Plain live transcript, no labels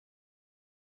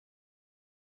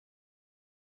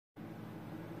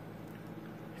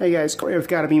Hey guys, Corey with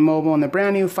Gotta Be Mobile and the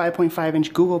brand new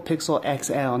 5.5-inch Google Pixel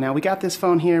XL. Now we got this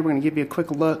phone here, we're going to give you a quick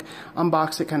look,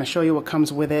 unbox it, kind of show you what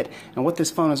comes with it and what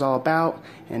this phone is all about,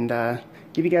 and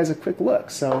give you guys a quick look.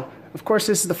 So, of course,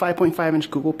 this is the 5.5-inch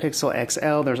Google Pixel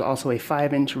XL. There's also a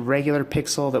 5-inch regular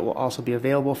Pixel that will also be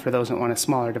available for those that want a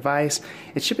smaller device.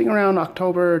 It's shipping around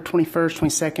October 21st,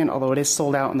 22nd, although it is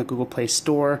sold out in the Google Play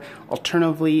Store.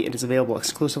 Alternatively, it is available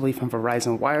exclusively from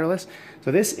Verizon Wireless.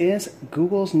 So this is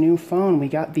Google's new phone. We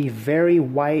got the very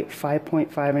white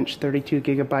 5.5-inch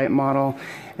 32GB model,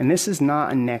 and this is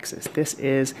not a Nexus. This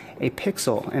is a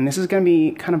Pixel, and this is going to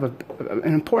be kind of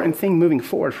an important thing moving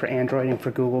forward for Android and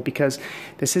for Google, because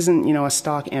this isn't, a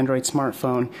stock Android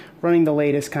smartphone running the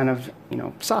latest kind of,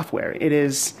 software. It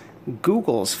is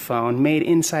Google's phone, made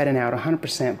inside and out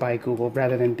 100% by Google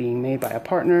rather than being made by a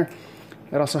partner.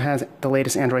 It also has the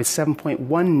latest Android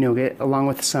 7.1 nougat, along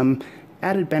with some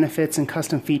added benefits and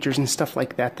custom features and stuff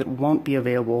like that that won't be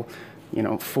available,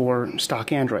 for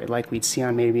stock Android, like we'd see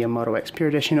on maybe a Moto X Pure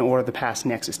Edition or the past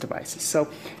Nexus devices. So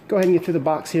go ahead and get through the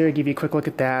box here, give you a quick look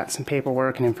at that, some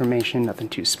paperwork and information, nothing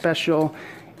too special,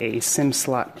 a SIM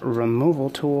slot removal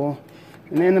tool,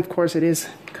 and then of course it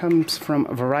comes from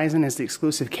Verizon as the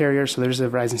exclusive carrier, so there's a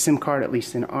Verizon SIM card, at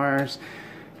least in ours.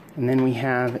 And then we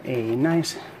have a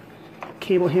nice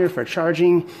cable here for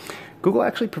charging. Google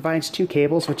actually provides two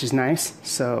cables, which is nice.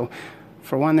 So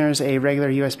for one, there's a regular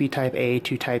USB Type A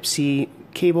to Type C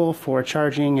cable for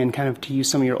charging and kind of to use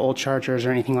some of your old chargers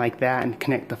or anything like that and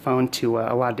connect the phone to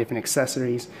a lot of different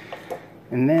accessories.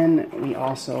 And then we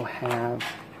also have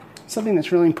something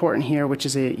that's really important here, which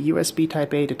is a USB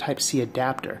Type A to Type C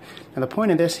adapter. Now the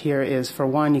point of this here is, for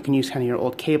one, you can use kind of your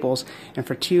old cables, and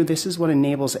for two, this is what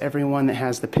enables everyone that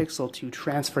has the Pixel to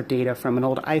transfer data from an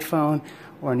old iPhone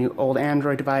or a new old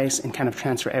Android device and kind of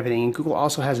transfer everything. And Google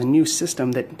also has a new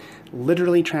system that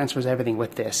literally transfers everything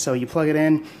with this. So you plug it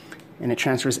in and it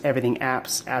transfers everything: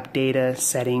 apps, app data,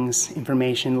 settings,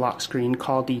 information, lock screen,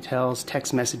 call details,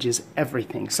 text messages,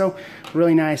 everything. So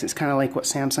really nice. It's kind of like what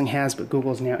Samsung has, but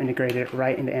Google's now integrated it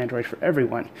right into Android for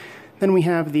everyone. Then we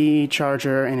have the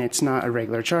charger, and it's not a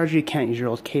regular charger. You can't use your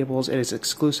old cables. It is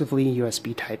exclusively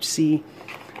USB Type-C.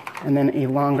 And then a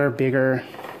longer, bigger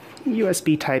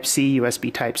USB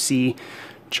Type-C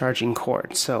charging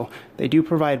cord. So they do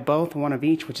provide both, one of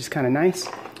each, which is kind of nice.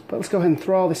 But let's go ahead and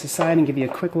throw all this aside and give you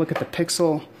a quick look at the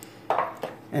Pixel.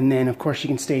 And then, of course, you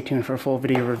can stay tuned for a full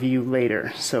video review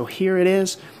later. So here it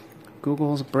is,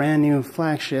 Google's brand new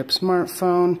flagship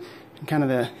smartphone. And kind of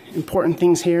the important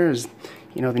things here is,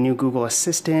 the new Google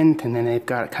Assistant, and then they've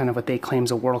got kind of what they claim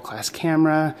is a world-class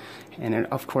camera, and it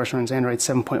of course runs Android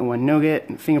 7.1 nougat,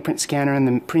 and fingerprint scanner, and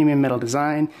the premium metal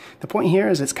design. The point here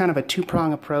is it's kind of a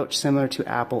two-prong approach, similar to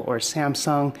Apple or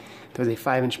Samsung. There's a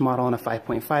 5-inch model and a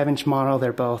 5.5-inch model.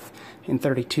 They're both in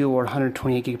 32 or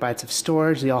 128 gigabytes of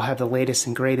storage. They all have the latest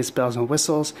and greatest bells and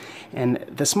whistles, and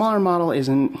the smaller model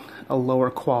isn't a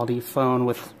lower quality phone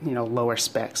with lower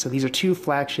specs. So these are two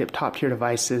flagship top-tier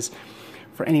devices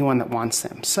for anyone that wants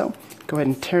them. So go ahead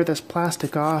and tear this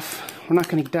plastic off. We're not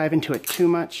going to dive into it too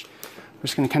much. We're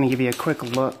just going to kind of give you a quick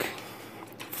look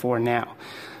for now.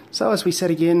 So as we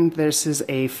said again, this is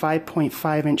a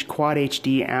 5.5-inch Quad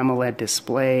HD AMOLED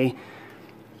display.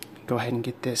 Go ahead and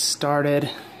get this started.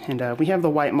 And we have the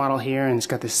white model here, and it's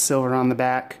got this silver on the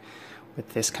back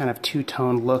with this kind of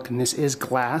two-tone look, and this is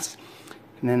glass.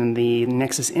 And then in the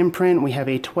Nexus imprint, we have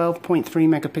a 12.3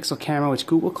 megapixel camera, which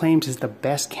Google claims is the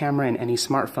best camera in any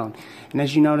smartphone. And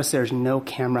as you notice, there's no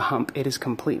camera hump. It is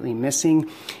completely missing.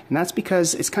 And that's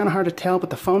because it's kind of hard to tell,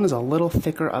 but the phone is a little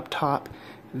thicker up top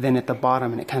than at the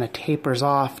bottom, and it kind of tapers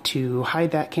off to hide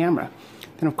that camera.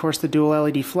 Then, of course, the dual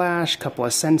LED flash, couple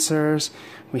of sensors.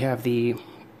 We have the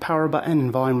power button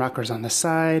and volume rockers on the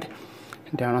side.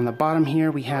 And down on the bottom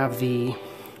here, we have the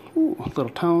little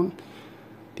tone,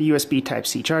 the USB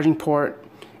Type-C charging port,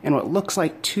 and what looks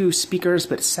like two speakers,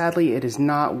 but sadly it is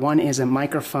not. One is a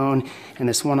microphone, and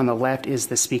this one on the left is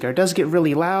the speaker. It does get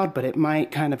really loud, but it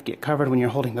might kind of get covered when you're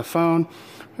holding the phone.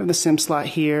 We have the SIM slot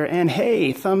here, and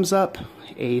hey, thumbs up,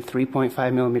 a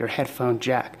 3.5mm headphone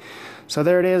jack. So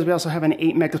there it is. We also have an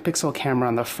 8 megapixel camera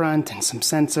on the front and some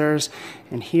sensors,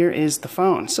 and here is the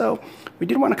phone. So we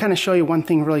did want to kind of show you one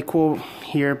thing really cool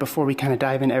here before we kind of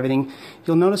dive into everything.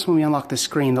 You'll notice when we unlock the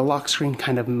screen, the lock screen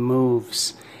kind of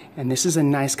moves, and this is a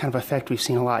nice kind of effect we've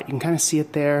seen a lot. You can kind of see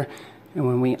it there, and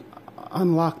when we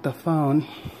unlock the phone,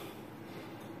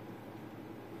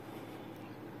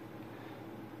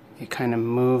 it kind of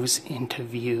moves into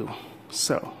view.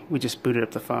 So we just booted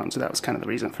up the phone, so that was kind of the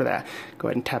reason for that. Go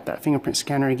ahead and tap that fingerprint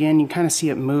scanner again. You can kind of see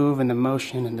it move and the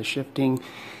motion and the shifting.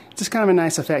 It's just kind of a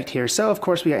nice effect here. So of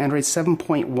course we got Android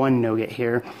 7.1 nougat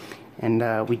here,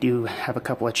 And we do have a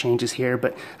couple of changes here,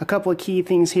 but a couple of key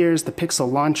things here is the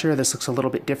Pixel launcher. This looks a little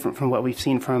bit different from what we've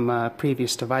seen from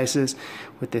previous devices,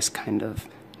 with this kind of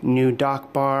new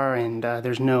dock bar, and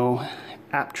there's no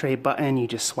app tray button, you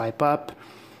just swipe up.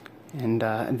 And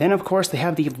then of course they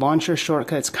have the launcher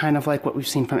shortcut. It's kind of like what we've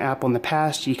seen from Apple in the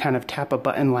past. You kind of tap a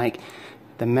button like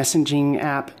the messaging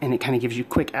app, and it kind of gives you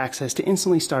quick access to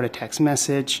instantly start a text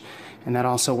message. And that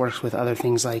also works with other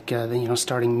things like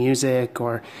starting music,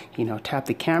 or tap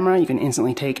the camera. You can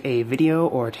instantly take a video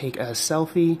or take a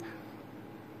selfie,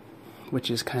 which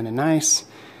is kind of nice.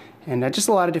 And just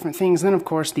a lot of different things. Then of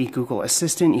course the Google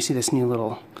Assistant. You see this new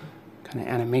little kind of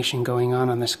animation going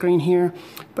on the screen here,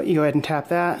 but you go ahead and tap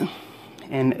that.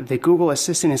 And the Google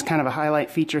Assistant is kind of a highlight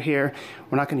feature here.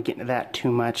 We're not going to get into that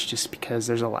too much just because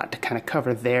there's a lot to kind of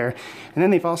cover there. And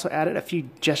then they've also added a few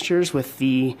gestures with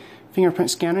the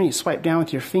fingerprint scanner. You swipe down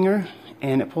with your finger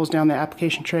and it pulls down the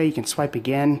application tray. You can swipe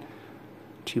again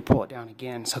to pull it down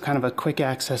again. So kind of a quick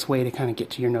access way to kind of get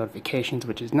to your notifications,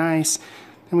 which is nice.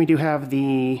 And we do have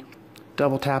the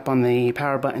double tap on the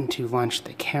power button to launch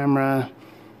the camera,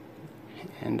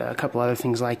 and a couple other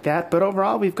things like that. But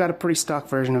overall, we've got a pretty stock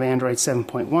version of Android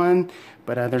 7.1,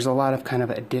 but there's a lot of kind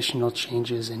of additional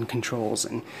changes and controls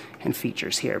and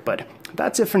features here. But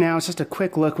that's it for now. It's just a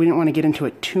quick look. We didn't want to get into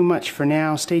it too much for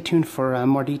now. Stay tuned for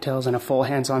more details and a full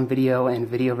hands-on video and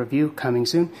video review coming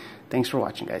soon. Thanks for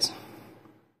watching, guys.